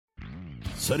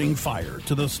setting fire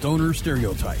to the stoner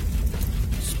stereotype,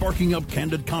 sparking up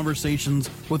candid conversations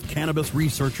with cannabis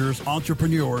researchers,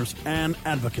 entrepreneurs, and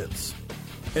advocates.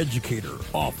 Educator,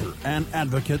 author, and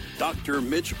advocate Dr.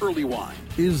 Mich Earlyingwine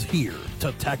is here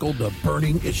to tackle the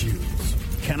burning issues.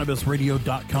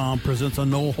 CannabisRadio.com presents a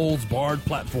no-holds-barred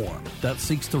platform that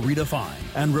seeks to redefine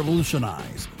and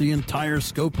revolutionize the entire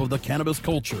scope of the cannabis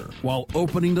culture while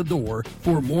opening the door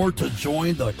for more to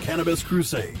join the cannabis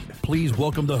crusade. Please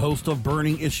welcome the host of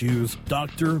Burning Issues,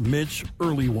 Dr. Mich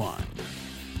Earlyingwine.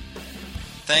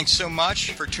 Thanks so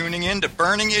much for tuning in to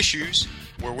Burning Issues,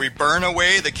 where we burn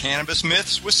away the cannabis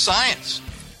myths with science.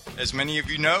 As many of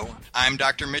you know, I'm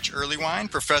Dr. Mich Earlyingwine,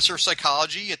 professor of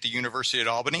psychology at the University of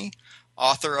Albany,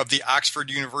 author of the Oxford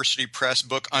University Press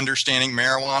book Understanding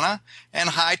Marijuana, and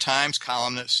High Times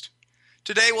columnist.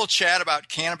 Today we'll chat about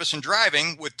cannabis and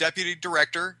driving with Deputy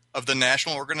Director of the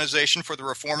National Organization for the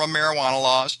Reform of Marijuana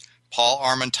Laws, Paul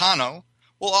Armentano.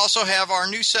 We'll also have our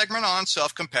new segment on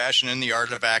self-compassion and the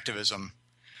art of activism.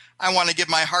 I want to give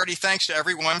my hearty thanks to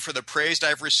everyone for the praise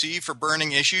I've received for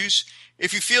Burning Issues.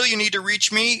 If you feel you need to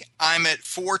reach me, I'm at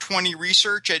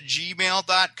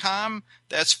 420research@gmail.com.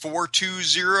 That's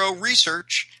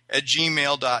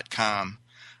 420research@gmail.com.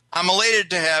 I'm elated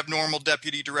to have NORML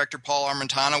Deputy Director Paul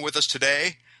Armentano with us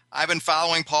today. I've been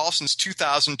following Paul since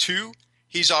 2002.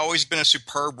 He's always been a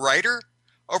superb writer.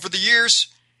 Over the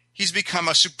years, he's become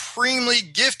a supremely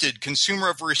gifted consumer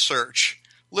of research.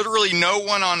 Literally no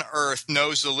one on earth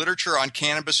knows the literature on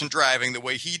cannabis and driving the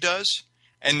way he does,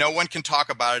 and no one can talk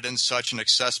about it in such an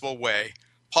accessible way.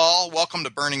 Paul, welcome to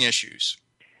Burning Issues.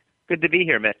 Good to be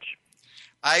here, Mitch.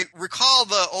 I recall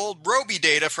the old Roby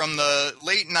data from the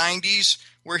late 90s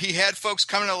where he had folks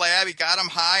come to the lab, he got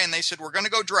them high, and they said, we're going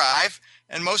to go drive.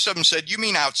 And most of them said, you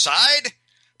mean outside?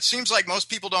 It seems like most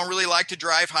people don't really like to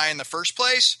drive high in the first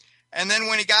place. And then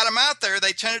when he got them out there,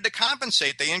 they tended to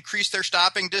compensate. They increased their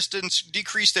stopping distance,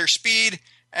 decreased their speed,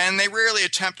 and they rarely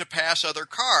attempt to pass other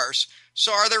cars.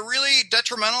 So are there really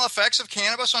detrimental effects of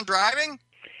cannabis on driving?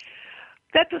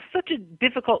 That's such a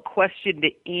difficult question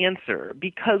to answer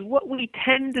because what we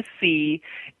tend to see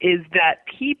is that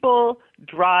people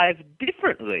drive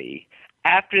differently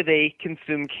after they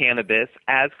consume cannabis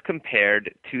as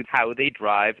compared to how they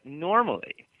drive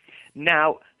normally.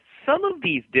 Now, some of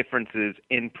these differences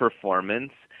in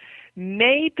performance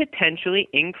may potentially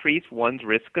increase one's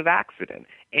risk of accident.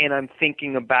 And I'm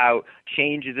thinking about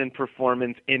changes in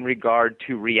performance in regard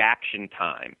to reaction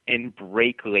time and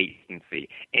brake latency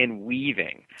and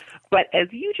weaving. But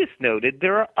as you just noted,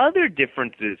 there are other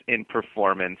differences in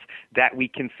performance that we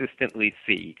consistently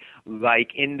see,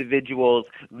 like individuals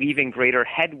leaving greater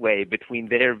headway between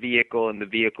their vehicle and the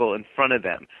vehicle in front of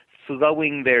them,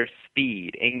 slowing their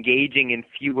speed, engaging in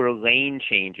fewer lane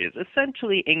changes,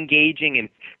 essentially engaging in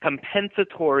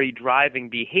compensatory driving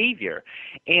behavior.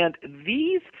 And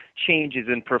these changes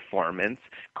in performance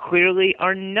clearly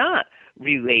are not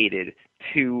related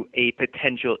to a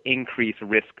potential increased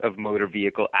risk of motor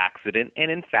vehicle accident, and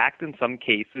in fact, in some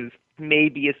cases, may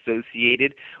be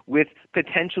associated with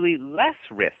potentially less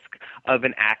risk of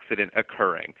an accident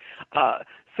occurring.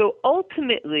 So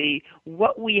ultimately,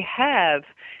 what we have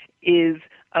is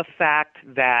a fact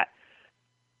that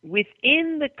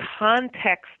within the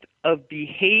context of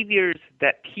behaviors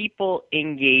that people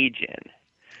engage in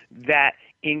that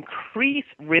increase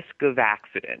risk of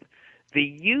accident, the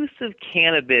use of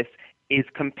cannabis is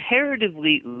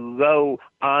comparatively low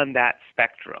on that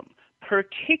spectrum,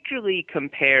 particularly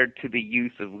compared to the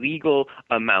use of legal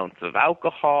amounts of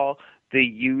alcohol, the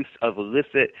use of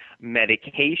illicit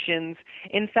medications.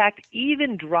 In fact,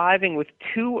 even driving with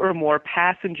 2 or more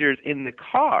passengers in the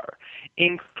car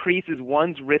increases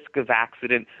one's risk of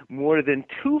accident more than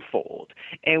twofold.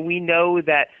 And we know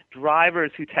that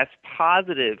drivers who test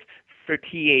positive for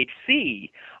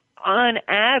THC, on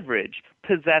average,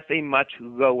 possess a much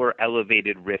lower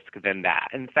elevated risk than that.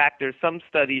 In fact, there's some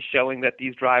studies showing that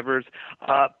these drivers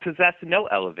possess no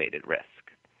elevated risk.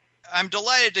 I'm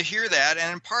delighted to hear that,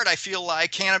 and in part I feel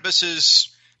like cannabis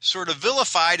is sort of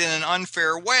vilified in an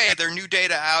unfair way. There are new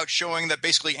data out showing that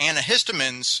basically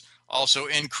antihistamines also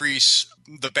increase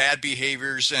the bad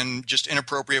behaviors and just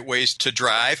inappropriate ways to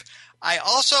drive. I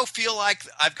also feel like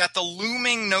I've got the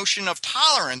looming notion of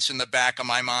tolerance in the back of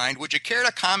my mind. Would you care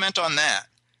to comment on that?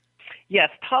 Yes,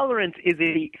 tolerance is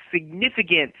a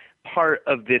significant part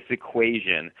of this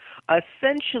equation.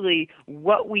 Essentially,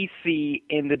 what we see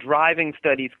in the driving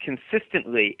studies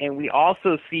consistently, and we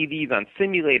also see these on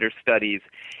simulator studies,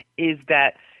 is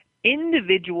that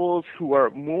individuals who are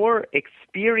more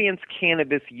experienced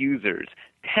cannabis users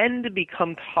tend to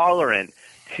become tolerant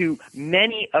to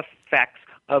many effects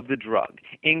of the drug,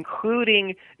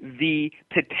 including the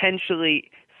potentially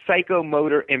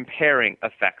psychomotor impairing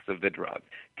effects of the drug.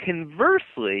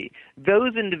 Conversely,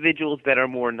 those individuals that are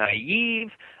more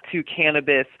naive to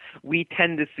cannabis, we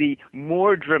tend to see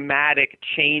more dramatic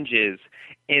changes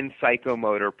in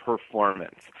psychomotor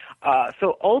performance.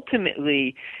 So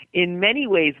ultimately, in many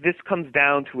ways, this comes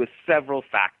down to several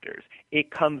factors.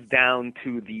 It comes down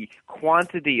to the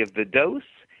quantity of the dose,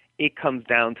 it comes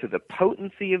down to the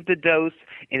potency of the dose,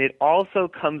 and it also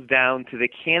comes down to the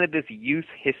cannabis use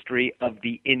history of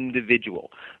the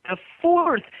individual. The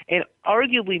fourth and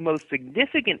arguably most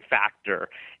significant factor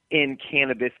in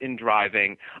cannabis in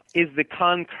driving is the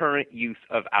concurrent use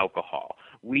of alcohol.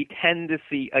 We tend to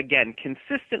see, again,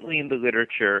 consistently in the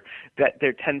literature that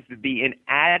there tends to be an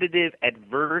additive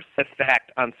adverse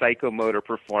effect on psychomotor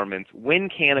performance when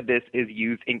cannabis is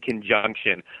used in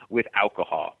conjunction with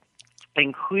alcohol.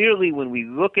 And clearly, when we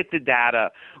look at the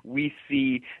data, we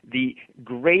see the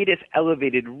greatest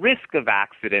elevated risk of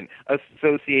accident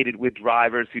associated with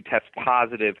drivers who test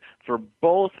positive for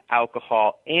both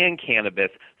alcohol and cannabis.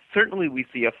 Certainly, we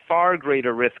see a far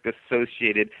greater risk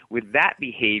associated with that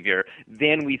behavior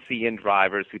than we see in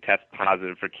drivers who test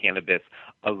positive for cannabis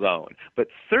alone. But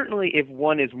certainly, if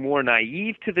one is more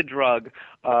naive to the drug,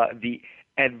 the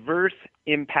adverse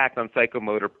impact on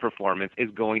psychomotor performance is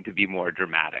going to be more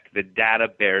dramatic. The data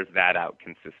bears that out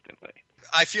consistently.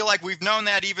 I feel like we've known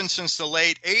that even since the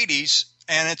late 80s,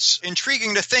 and it's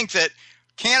intriguing to think that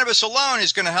cannabis alone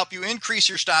is going to help you increase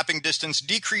your stopping distance,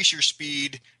 decrease your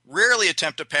speed, rarely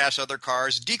attempt to pass other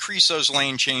cars, decrease those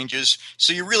lane changes,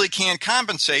 so you really can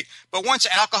compensate. But once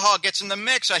alcohol gets in the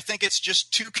mix, I think it's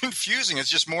just too confusing. It's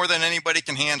just more than anybody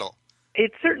can handle.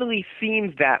 It certainly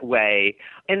seems that way.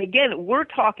 And again, we're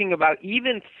talking about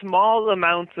even small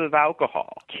amounts of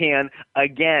alcohol can,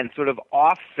 again, sort of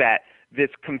offset this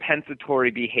compensatory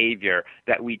behavior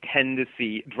that we tend to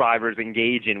see drivers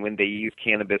engage in when they use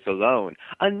cannabis alone.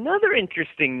 Another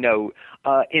interesting note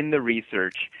in the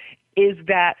research is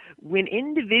that when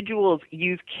individuals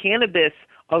use cannabis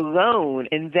alone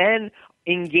and then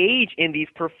engage in these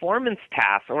performance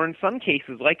tasks, or in some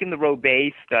cases, like in the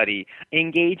Roubaix study,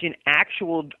 engage in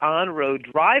actual on-road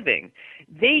driving,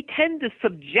 they tend to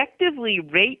subjectively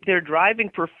rate their driving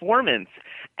performance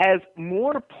as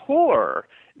more poor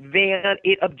than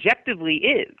it objectively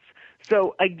is.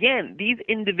 So again, these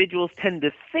individuals tend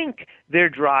to think they're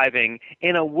driving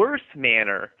in a worse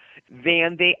manner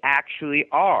than they actually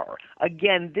are.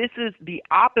 Again, this is the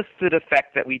opposite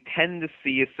effect that we tend to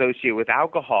see associated with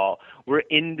alcohol, where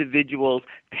individuals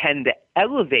tend to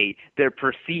elevate their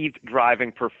perceived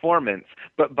driving performance,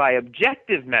 but by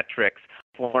objective metrics,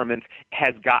 performance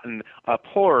has gotten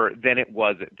poorer than it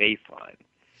was at baseline.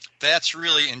 That's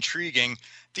really intriguing.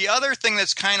 The other thing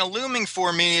that's kind of looming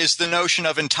for me is the notion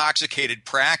of intoxicated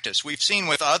practice. We've seen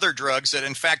with other drugs that,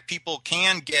 in fact, people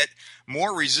can get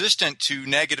more resistant to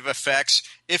negative effects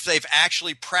if they've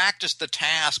actually practiced the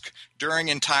task during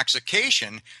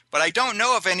intoxication. But I don't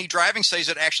know of any driving studies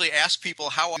that actually ask people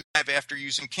how I drive after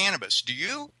using cannabis. Do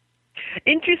you?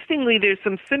 Interestingly, there's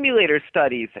some simulator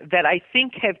studies that I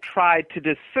think have tried to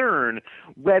discern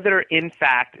whether, in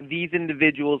fact, these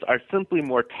individuals are simply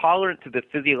more tolerant to the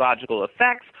physiological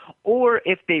effects, or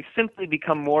if they've simply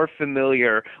become more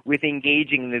familiar with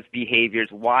engaging in these behaviors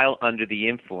while under the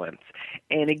influence.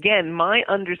 And again, my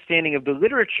understanding of the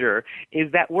literature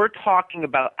is that we're talking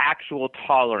about actual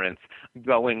tolerance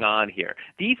going on here.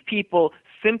 These people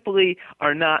simply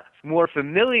are not more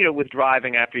familiar with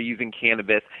driving after using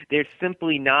cannabis. They're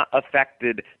simply not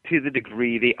affected to the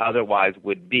degree they otherwise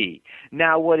would be.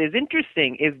 Now, what is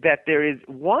interesting is that there is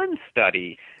one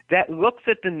study that looks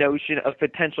at the notion of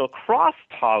potential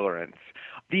cross-tolerance.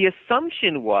 The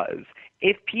assumption was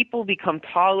if people become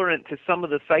tolerant to some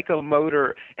of the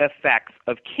psychomotor effects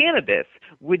of cannabis,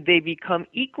 would they become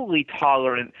equally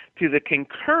tolerant to the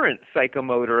concurrent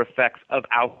psychomotor effects of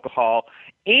alcohol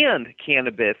and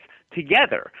cannabis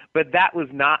together? But that was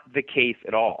not the case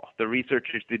at all. The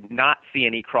researchers did not see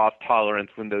any cross-tolerance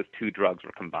when those two drugs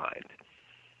were combined.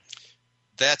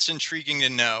 That's intriguing to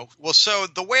know. Well, so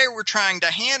the way we're trying to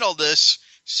handle this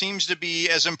seems to be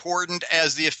as important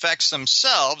as the effects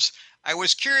themselves. I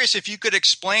was curious if you could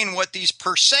explain what these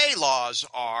per se laws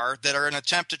are that are an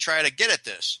attempt to try to get at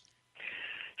this.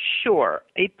 Sure.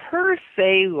 A per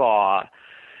se law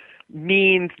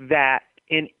means that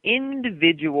an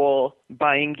individual,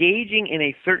 by engaging in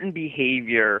a certain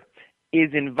behavior,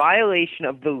 is in violation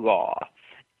of the law,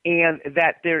 and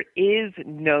that there is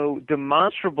no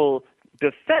demonstrable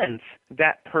defense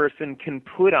that person can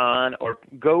put on or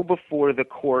go before the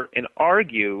court and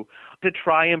argue to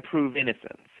try and prove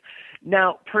innocence.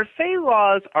 Now, per se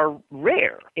laws are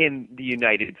rare in the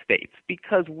United States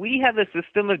because we have a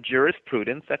system of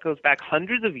jurisprudence that goes back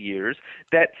hundreds of years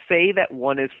that say that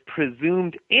one is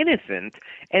presumed innocent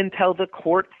until the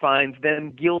court finds them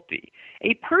guilty.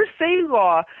 A per se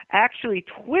law actually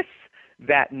twists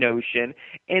that notion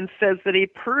and says that a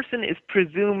person is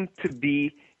presumed to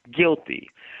be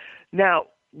guilty. Now,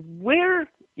 where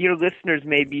your listeners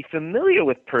may be familiar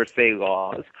with per se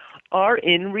laws are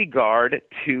in regard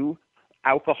to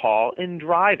alcohol and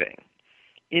driving.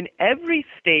 In every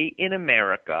state in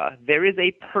America, there is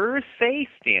a per se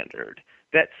standard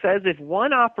that says if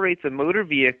one operates a motor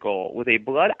vehicle with a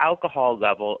blood alcohol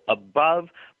level above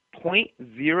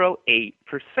 0.08%,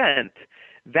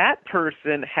 that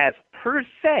person has per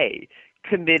se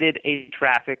committed a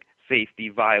traffic safety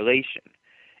violation.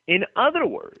 In other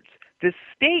words, the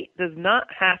state does not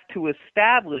have to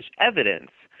establish evidence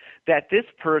that this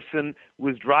person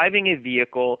was driving a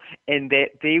vehicle and that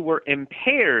they were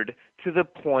impaired to the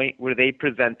point where they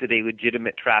presented a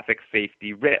legitimate traffic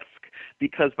safety risk.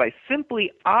 Because by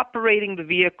simply operating the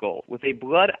vehicle with a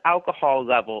blood alcohol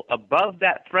level above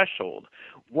that threshold,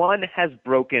 one has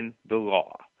broken the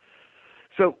law.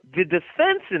 So the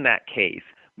defense in that case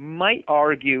might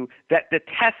argue that the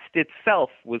test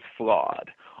itself was flawed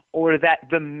or that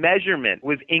the measurement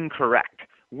was incorrect.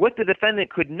 What the defendant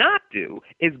could not do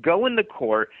is go in the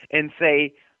court and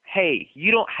say, hey,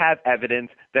 you don't have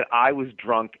evidence that I was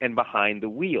drunk and behind the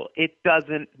wheel. It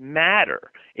doesn't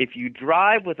matter. If you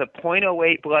drive with a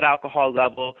 0.08 blood alcohol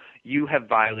level, you have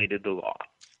violated the law.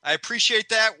 I appreciate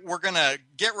that. We're going to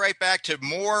get right back to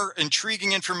more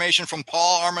intriguing information from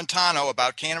Paul Armentano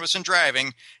about cannabis and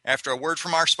driving after a word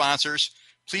from our sponsors.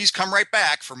 Please come right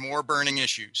back for more Burning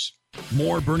Issues.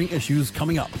 More Burning Issues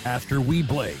coming up after we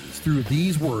blaze through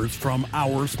these words from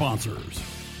our sponsors.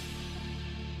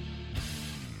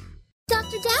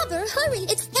 Dr. Dabber, hurry!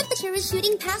 Its temperature is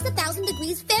shooting past 1,000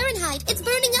 degrees Fahrenheit. It's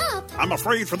burning up. I'm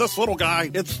afraid for this little guy,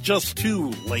 it's just too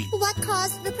late. What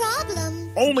caused the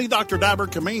problem? Only Dr. Dabber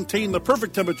can maintain the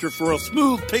perfect temperature for a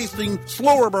smooth-tasting,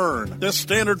 slower burn. This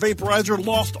standard vaporizer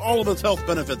lost all of its health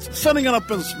benefits, sending it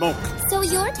up in smoke. So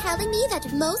you're telling me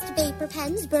that most vapor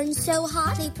pens burn so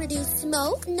hot they produce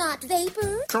smoke, not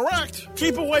vapor? Correct.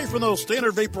 Keep away from those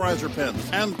standard vaporizer pens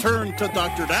and turn to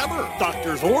Dr. Dabber.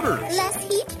 Doctor's orders.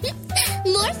 Less heat,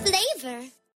 more flavor.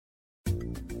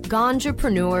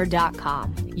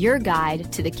 Ganjapreneur.com, your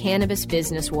guide to the cannabis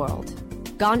business world.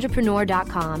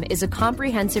 Ganjapreneur.com is a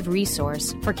comprehensive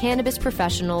resource for cannabis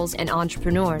professionals and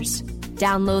entrepreneurs.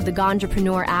 Download the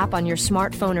Ganjapreneur app on your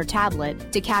smartphone or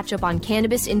tablet to catch up on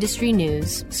cannabis industry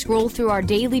news, scroll through our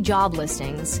daily job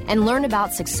listings, and learn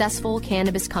about successful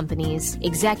cannabis companies,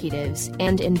 executives,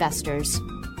 and investors.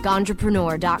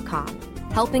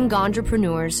 Ganjapreneur.com, helping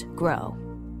Ganjapreneurs grow.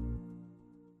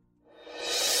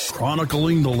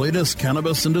 Chronicling the latest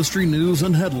cannabis industry news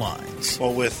and headlines.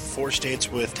 Well, with 4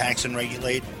 states with tax and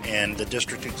regulate and the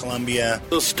District of Columbia.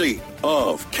 The state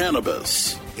of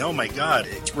cannabis. Oh my God,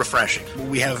 it's refreshing.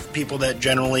 We have people that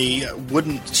generally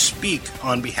wouldn't speak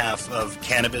on behalf of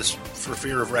cannabis for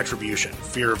fear of retribution,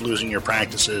 fear of losing your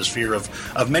practices, fear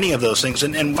of many of those things,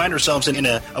 and find ourselves in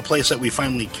a place that we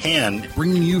finally can.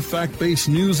 Bringing you fact-based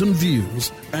news and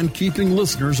views and keeping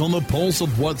listeners on the pulse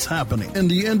of what's happening in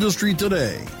the industry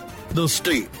today. The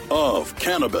state of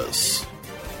cannabis.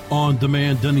 On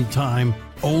demand anytime,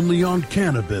 only on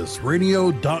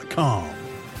CannabisRadio.com.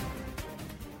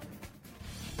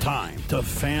 Time to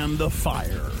fan the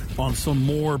fire on some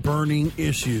more burning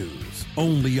issues,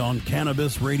 only on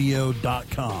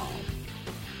CannabisRadio.com.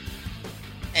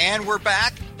 And we're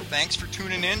back. Thanks for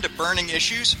tuning in to Burning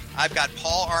Issues. I've got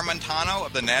Paul Armentano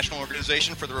of the National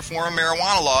Organization for the Reform of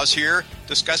Marijuana Laws here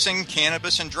discussing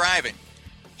cannabis and driving.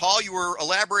 Paul, you were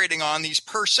elaborating on these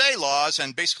per se laws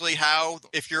and basically how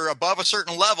if you're above a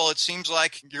certain level, it seems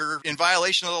like you're in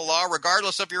violation of the law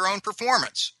regardless of your own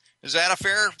performance. Is that a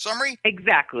fair summary?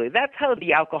 Exactly. That's how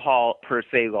the alcohol per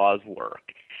se laws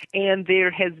work. And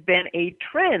there has been a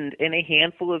trend in a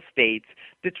handful of states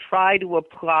to try to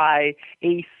apply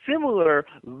a similar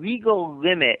legal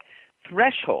limit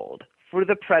threshold for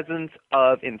the presence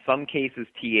of, in some cases,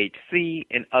 THC,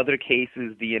 in other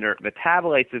cases, the inert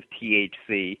metabolites of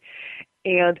THC,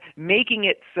 and making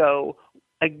it so,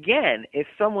 again, if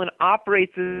someone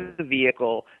operates a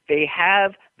vehicle, they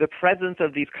have the presence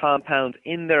of these compounds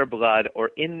in their blood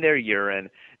or in their urine,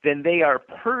 then they are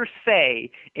per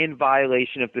se in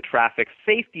violation of the traffic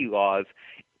safety laws,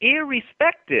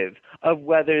 irrespective of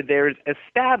whether there's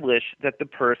established that the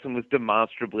person was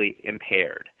demonstrably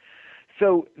impaired.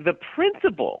 So the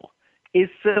principle is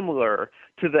similar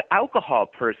to the alcohol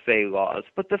per se laws,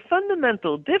 but the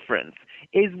fundamental difference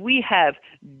is we have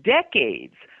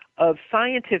decades of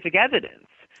scientific evidence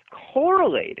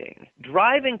correlating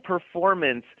driving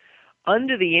performance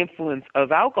under the influence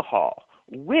of alcohol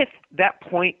with that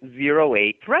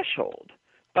 0.08 threshold.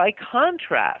 By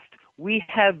contrast, we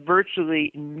have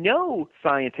virtually no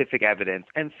scientific evidence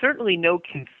and certainly no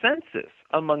consensus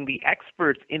among the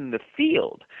experts in the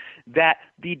field that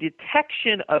the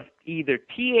detection of either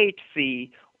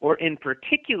THC or in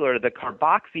particular the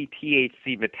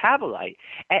carboxy-THC metabolite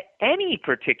at any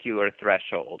particular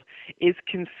threshold is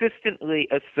consistently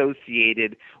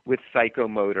associated with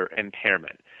psychomotor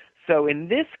impairment. So in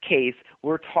this case,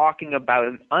 we're talking about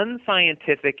an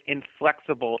unscientific,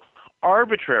 inflexible,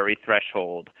 arbitrary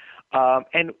threshold.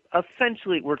 And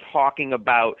essentially, we're talking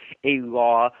about a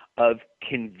law of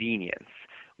convenience.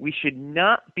 We should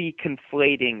not be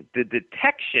conflating the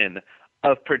detection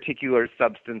of particular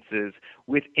substances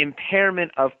with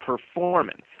impairment of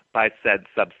performance by said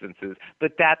substances,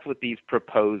 but that's what these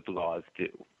proposed laws do.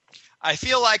 I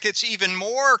feel like it's even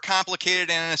more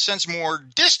complicated and in a sense more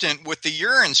distant with the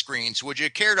urine screens. Would you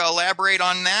care to elaborate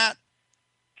on that?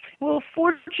 Well,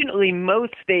 fortunately,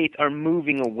 most states are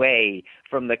moving away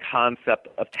from the concept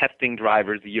of testing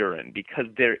drivers' urine because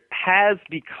there has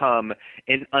become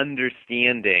an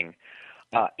understanding,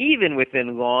 even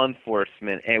within law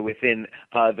enforcement and within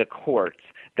the courts,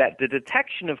 that the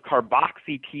detection of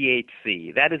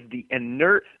carboxy-THC, that is the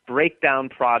inert breakdown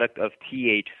product of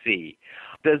THC,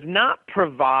 does not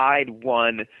provide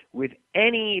one with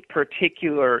any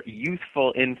particular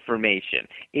useful information.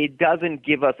 It doesn't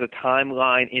give us a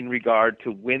timeline in regard to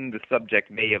when the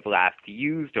subject may have last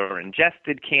used or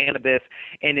ingested cannabis,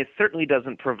 and it certainly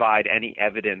doesn't provide any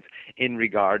evidence in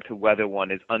regard to whether one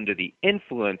is under the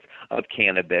influence of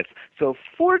cannabis. So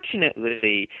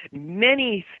fortunately,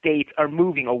 many states are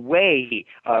moving away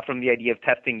from the idea of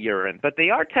testing urine, but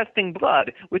they are testing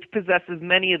blood, which possesses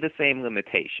many of the same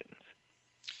limitations.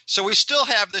 So we still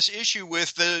have this issue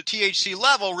with the THC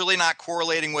level really not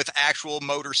correlating with actual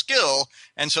motor skill,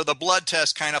 and so the blood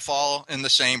tests kind of fall in the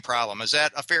same problem. Is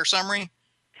that a fair summary?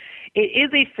 It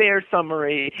is a fair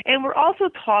summary, and we're also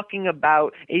talking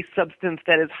about a substance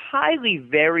that is highly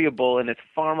variable in its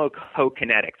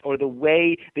pharmacokinetics, or the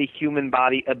way the human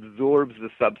body absorbs the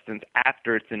substance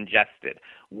after it's ingested.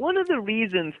 One of the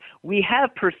reasons we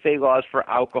have per se laws for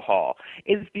alcohol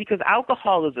is because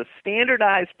alcohol is a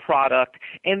standardized product,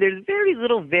 and there's very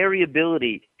little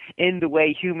variability in the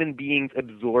way human beings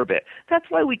absorb it. That's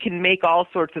why we can make all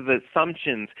sorts of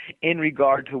assumptions in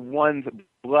regard to one's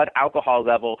blood alcohol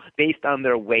level based on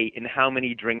their weight and how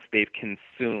many drinks they've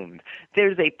consumed.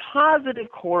 There's a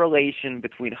positive correlation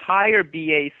between higher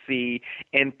BAC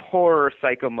and poorer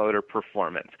psychomotor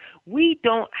performance. We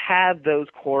don't have those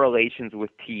correlations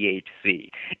with THC.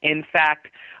 In fact,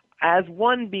 as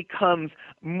one becomes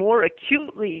more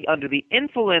acutely under the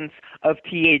influence of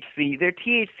THC, their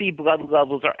THC blood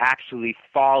levels are actually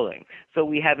falling. So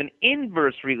we have an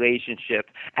inverse relationship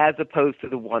as opposed to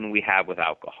the one we have with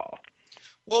alcohol.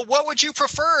 Well, what would you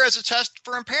prefer as a test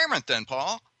for impairment then,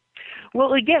 Paul?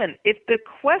 Well, again, if the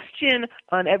question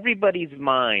on everybody's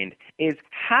mind is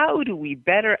how do we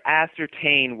better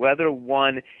ascertain whether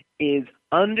one is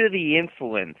under the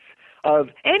influence of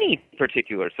any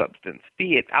particular substance,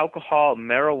 be it alcohol,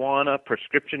 marijuana,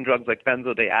 prescription drugs like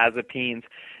benzodiazepines,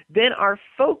 then our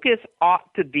focus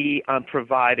ought to be on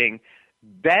providing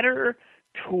better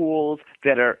tools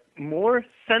that are more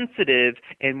sensitive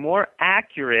and more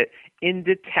accurate in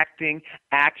detecting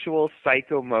actual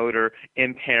psychomotor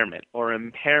impairment or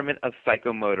impairment of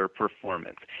psychomotor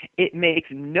performance. It makes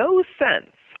no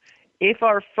sense if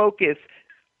our focus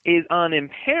is on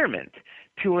impairment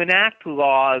to enact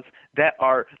laws that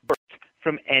are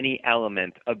from any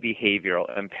element of behavioral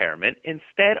impairment.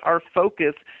 Instead, our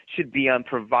focus should be on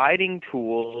providing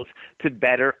tools to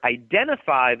better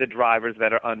identify the drivers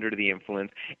that are under the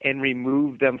influence and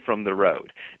remove them from the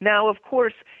road. Now, of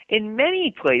course, in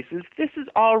many places, this is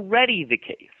already the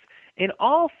case. In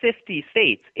all 50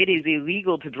 states, it is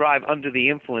illegal to drive under the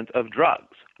influence of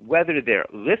drugs, whether they're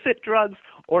licit drugs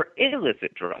or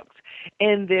illicit drugs.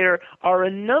 And there are a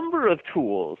number of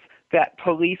tools that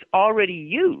police already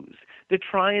use to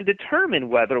try and determine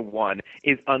whether one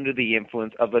is under the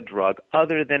influence of a drug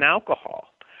other than alcohol.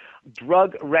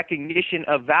 Drug recognition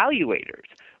evaluators,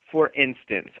 for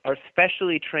instance, are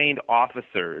specially trained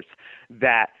officers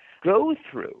that go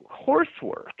through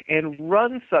coursework and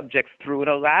run subjects through an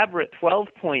elaborate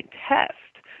 12-point test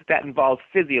that involves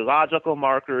physiological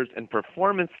markers and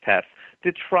performance tests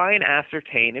to try and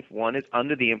ascertain if one is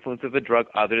under the influence of a drug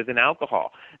other than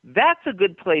alcohol. That's a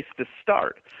good place to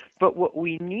start. But what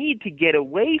we need to get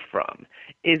away from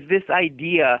is this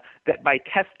idea that by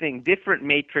testing different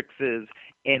matrices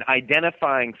and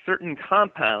identifying certain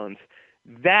compounds,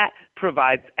 that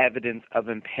provides evidence of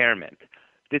impairment.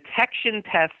 Detection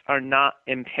tests are not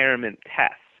impairment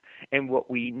tests. And what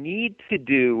we need to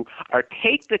do are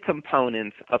take the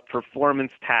components of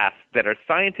performance tasks that are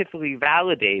scientifically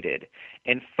validated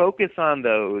and focus on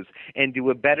those and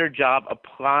do a better job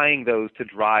applying those to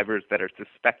drivers that are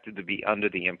suspected to be under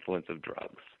the influence of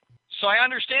drugs. So I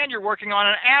understand you're working on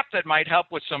an app that might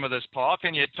help with some of this, Paul.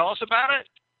 Can you tell us about it?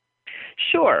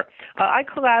 Sure. I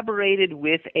collaborated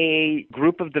with a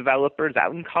group of developers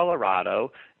out in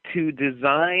Colorado to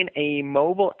design a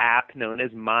mobile app known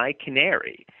as My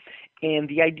Canary. And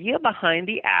the idea behind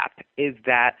the app is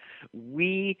that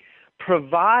we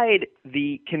provide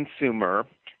the consumer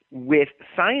with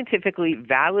scientifically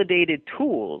validated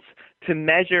tools to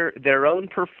measure their own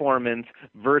performance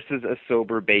versus a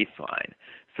sober baseline.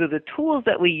 So the tools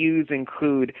that we use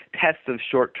include tests of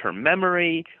short-term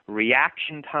memory,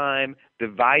 reaction time,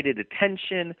 divided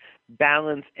attention,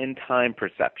 balance, and time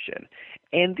perception.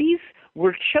 And these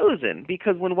were chosen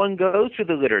because when one goes through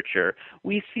the literature,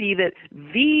 we see that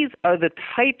these are the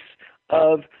types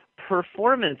of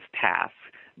performance tasks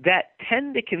that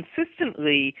tend to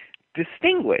consistently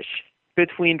distinguish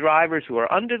between drivers who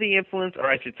are under the influence, or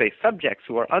I should say subjects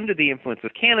who are under the influence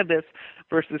of cannabis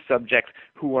versus subjects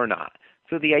who are not.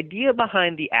 So the idea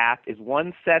behind the app is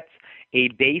one sets a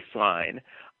baseline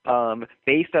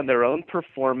based on their own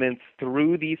performance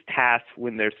through these tasks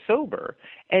when they're sober.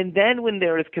 And then when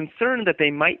there is concern that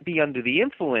they might be under the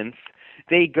influence,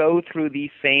 they go through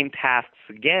these same tasks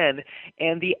again,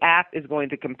 and the app is going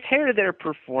to compare their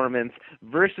performance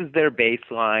versus their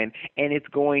baseline, and it's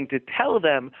going to tell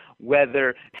them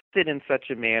whether tested in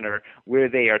such a manner where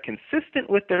they are consistent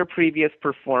with their previous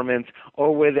performance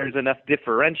or where there's enough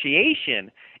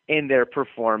differentiation in their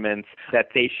performance that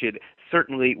they should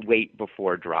certainly wait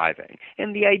before driving.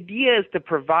 And the idea is to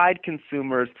provide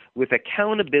consumers with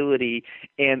accountability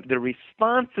and the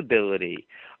responsibility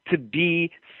to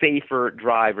be safer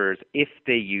drivers if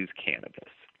they use cannabis.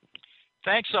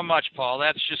 Thanks so much, Paul.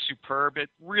 That's just superb.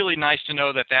 It's really nice to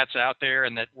know that that's out there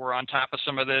and that we're on top of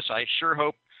some of this. I sure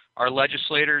hope our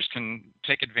legislators can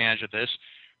take advantage of this.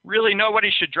 Really,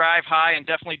 nobody should drive high, and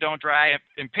definitely don't drive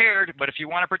impaired, but if you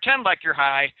want to pretend like you're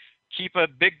high, keep a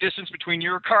big distance between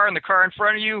your car and the car in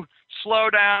front of you,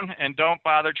 slow down, and don't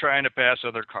bother trying to pass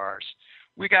other cars.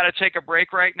 We got to take a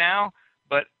break right now,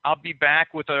 but I'll be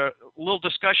back with a little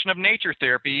discussion of nature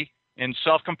therapy and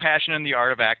self-compassion and the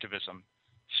art of activism.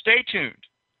 Stay tuned.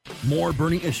 More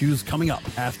burning issues coming up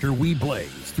after we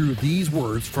blaze through these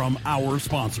words from our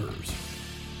sponsors.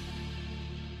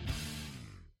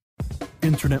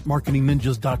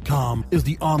 InternetMarketingNinjas.com is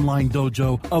the online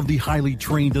dojo of the highly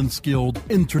trained and skilled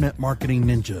Internet Marketing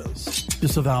Ninjas.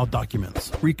 Disavow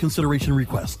documents, reconsideration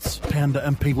requests, panda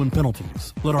and penguin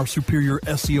penalties. Let our superior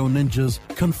SEO ninjas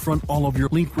confront all of your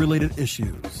link-related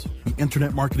issues. The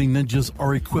Internet Marketing Ninjas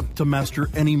are equipped to master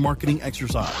any marketing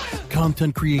exercise,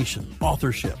 content creation,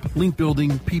 authorship, link building,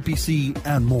 PPC,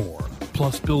 and more.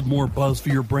 Plus, build more buzz for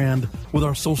your brand with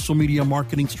our social media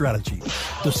marketing strategy.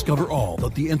 Discover all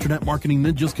that the Internet Marketing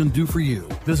Ninjas can do for you.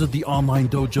 Visit the online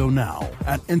dojo now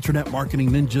at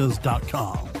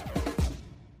InternetMarketingNinjas.com.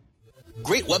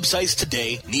 Great websites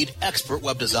today need expert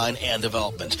web design and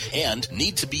development and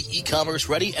need to be e-commerce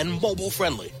ready and mobile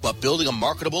friendly. But building a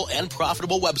marketable and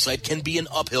profitable website can be an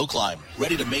uphill climb.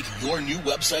 Ready to make your new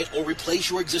website or replace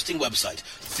your existing website?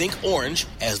 Think Orange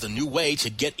as the new way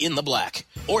to get in the black.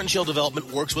 Orange Hill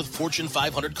Development works with Fortune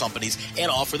 500 companies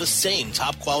and offer the same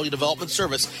top quality development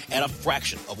service at a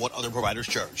fraction of what other providers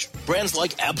charge. Brands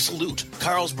like Absolute,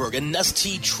 Carlsberg, and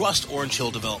Nestea trust Orange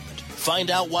Hill Development.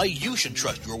 Find out why you should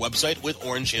trust your website with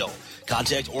Orange Hill.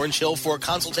 Contact Orange Hill for a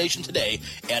consultation today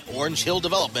at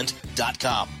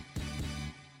orangehilldevelopment.com.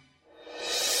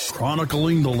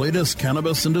 Chronicling the latest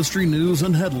cannabis industry news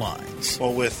and headlines.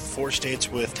 Well, with 4 states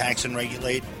with tax and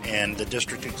regulate and the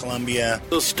District of Columbia.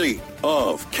 The state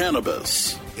of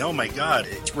cannabis. Oh my God,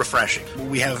 it's refreshing.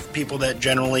 We have people that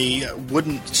generally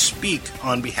wouldn't speak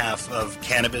on behalf of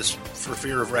cannabis for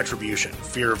fear of retribution,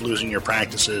 fear of losing your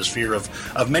practices, fear of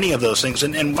many of those things,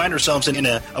 and find ourselves in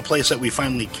a place that we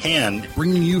finally can.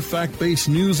 Bringing you fact-based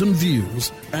news and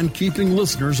views and keeping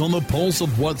listeners on the pulse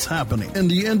of what's happening in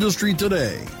the industry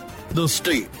today. The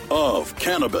state of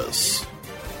cannabis.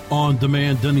 On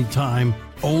demand anytime,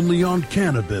 only on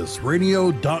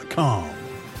CannabisRadio.com.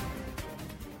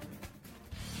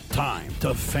 time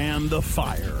to fan the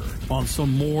fire on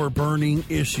some more burning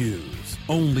issues,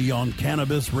 only on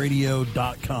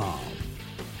cannabisradio.com.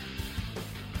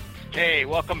 Hey,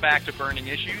 welcome back to Burning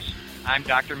Issues. I'm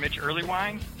Dr. Mich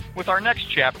Earlyingwine with our next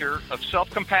chapter of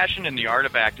Self-Compassion in the Art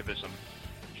of Activism.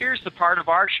 Here's the part of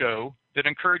our show that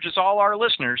encourages all our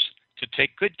listeners to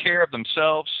take good care of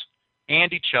themselves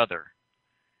and each other.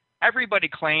 Everybody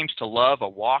claims to love a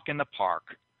walk in the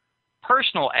park.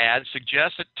 Personal ads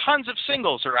suggest that tons of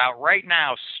singles are out right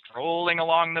now strolling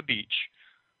along the beach.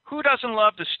 Who doesn't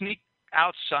love to sneak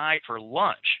outside for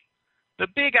lunch? The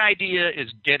big idea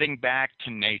is getting back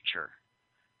to nature.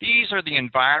 These are the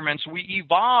environments we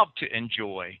evolved to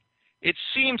enjoy. It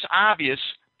seems obvious,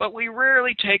 but we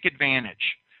rarely take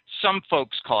advantage. Some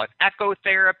folks call it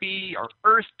ecotherapy or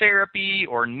earth therapy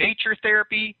or nature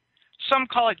therapy. Some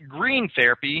call it green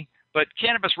therapy, but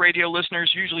Cannabis Radio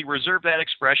listeners usually reserve that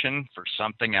expression for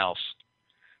something else.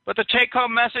 But the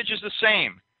take-home message is the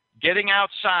same. Getting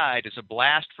outside is a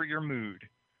blast for your mood.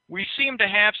 We seem to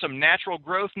have some natural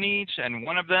growth needs, and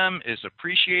one of them is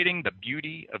appreciating the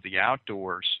beauty of the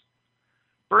outdoors.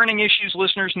 Burning Issues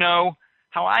listeners know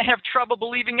how I have trouble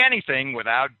believing anything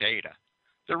without data.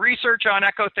 The research on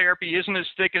ecotherapy isn't as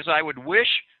thick as I would wish,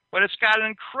 but it's got an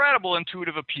incredible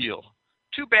intuitive appeal.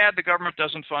 Too bad the government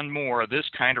doesn't fund more of this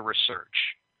kind of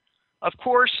research. Of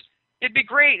course, it'd be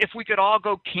great if we could all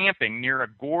go camping near a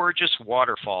gorgeous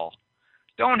waterfall.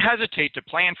 Don't hesitate to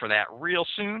plan for that real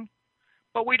soon.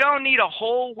 But we don't need a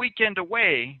whole weekend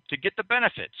away to get the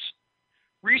benefits.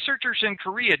 Researchers in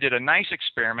Korea did a nice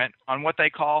experiment on what they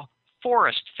call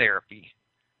forest therapy.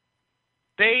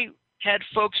 They had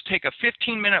folks take a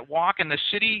 15-minute walk in the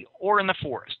city or in the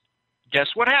forest. Guess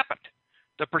what happened?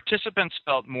 The participants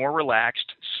felt more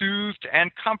relaxed, soothed,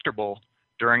 and comfortable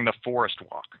during the forest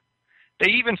walk.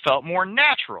 They even felt more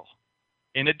natural.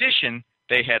 In addition,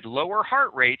 they had lower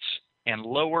heart rates and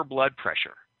lower blood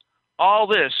pressure. All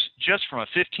this just from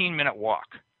a 15-minute walk.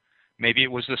 Maybe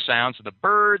it was the sounds of the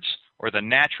birds or the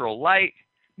natural light.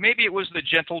 Maybe it was the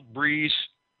gentle breeze.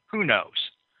 Who knows?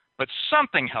 But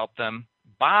something helped them,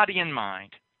 body and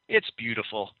mind. It's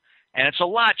beautiful, and it's a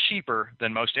lot cheaper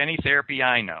than most any therapy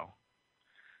I know.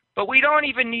 But we don't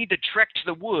even need to trek to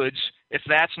the woods if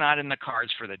that's not in the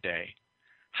cards for the day.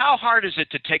 How hard is it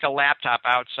to take a laptop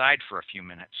outside for a few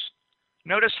minutes?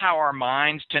 Notice how our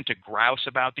minds tend to grouse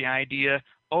about the idea,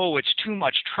 oh, it's too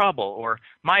much trouble, or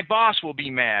my boss will be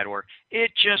mad, or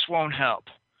it just won't help.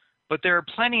 But there are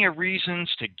plenty of reasons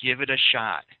to give it a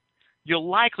shot. You'll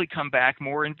likely come back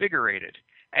more invigorated,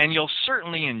 and you'll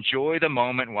certainly enjoy the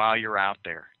moment while you're out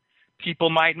there. People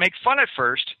might make fun at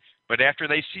first, but after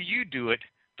they see you do it,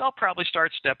 they'll probably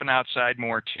start stepping outside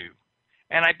more too.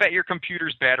 And I bet your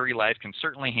computer's battery life can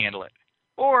certainly handle it.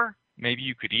 Or maybe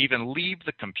you could even leave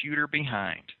the computer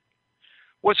behind.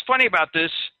 What's funny about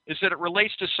this is that it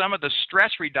relates to some of the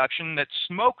stress reduction that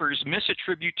smokers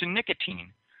misattribute to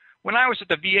nicotine. When I was at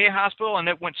the VA hospital and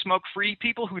it went smoke-free,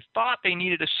 people who thought they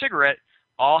needed a cigarette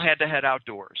all had to head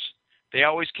outdoors. They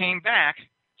always came back,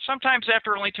 sometimes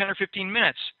after only 10 or 15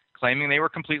 minutes, claiming they were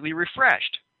completely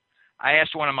refreshed. I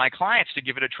asked one of my clients to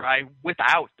give it a try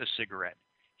without the cigarette.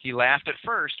 He laughed at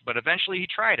first, but eventually he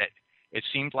tried it. It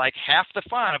seemed like half the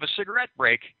fun of a cigarette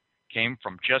break came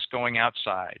from just going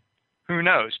outside. Who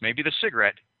knows, maybe the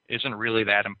cigarette isn't really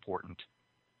that important.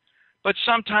 But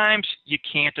sometimes you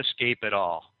can't escape it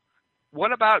all.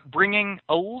 What about bringing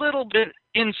a little bit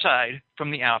inside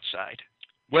from the outside?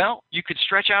 Well, you could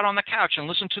stretch out on the couch and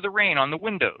listen to the rain on the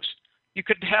windows. You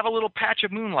could have a little patch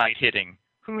of moonlight hitting.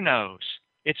 Who knows?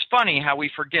 It's funny how we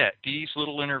forget these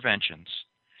little interventions.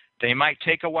 They might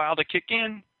take a while to kick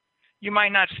in. You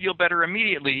might not feel better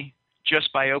immediately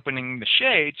just by opening the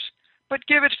shades, but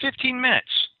give it 15 minutes.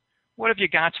 What have you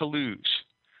got to lose?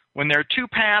 When there are two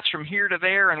paths from here to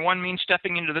there and one means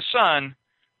stepping into the sun,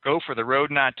 go for the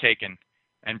road not taken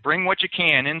and bring what you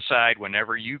can inside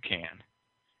whenever you can.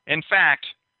 In fact,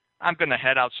 I'm going to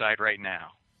head outside right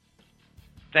now.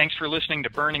 Thanks for listening to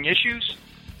Burning Issues.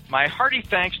 My hearty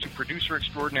thanks to producer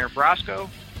extraordinaire Brasco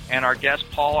and our guest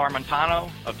Paul Armentano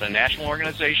of the National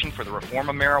Organization for the Reform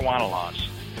of Marijuana Laws.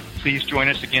 Please join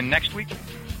us again next week.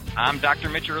 I'm Dr.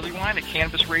 Mich Earlyingwine at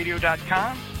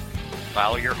cannabisradio.com.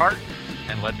 Follow your heart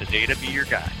and let the data be your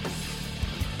guide.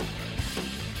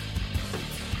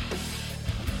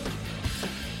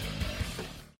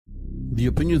 The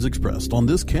opinions expressed on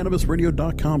this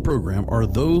CannabisRadio.com program are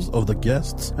those of the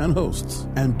guests and hosts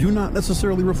and do not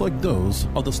necessarily reflect those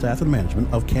of the staff and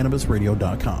management of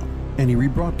CannabisRadio.com. Any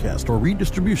rebroadcast or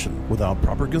redistribution without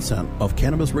proper consent of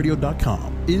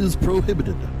CannabisRadio.com is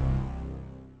prohibited.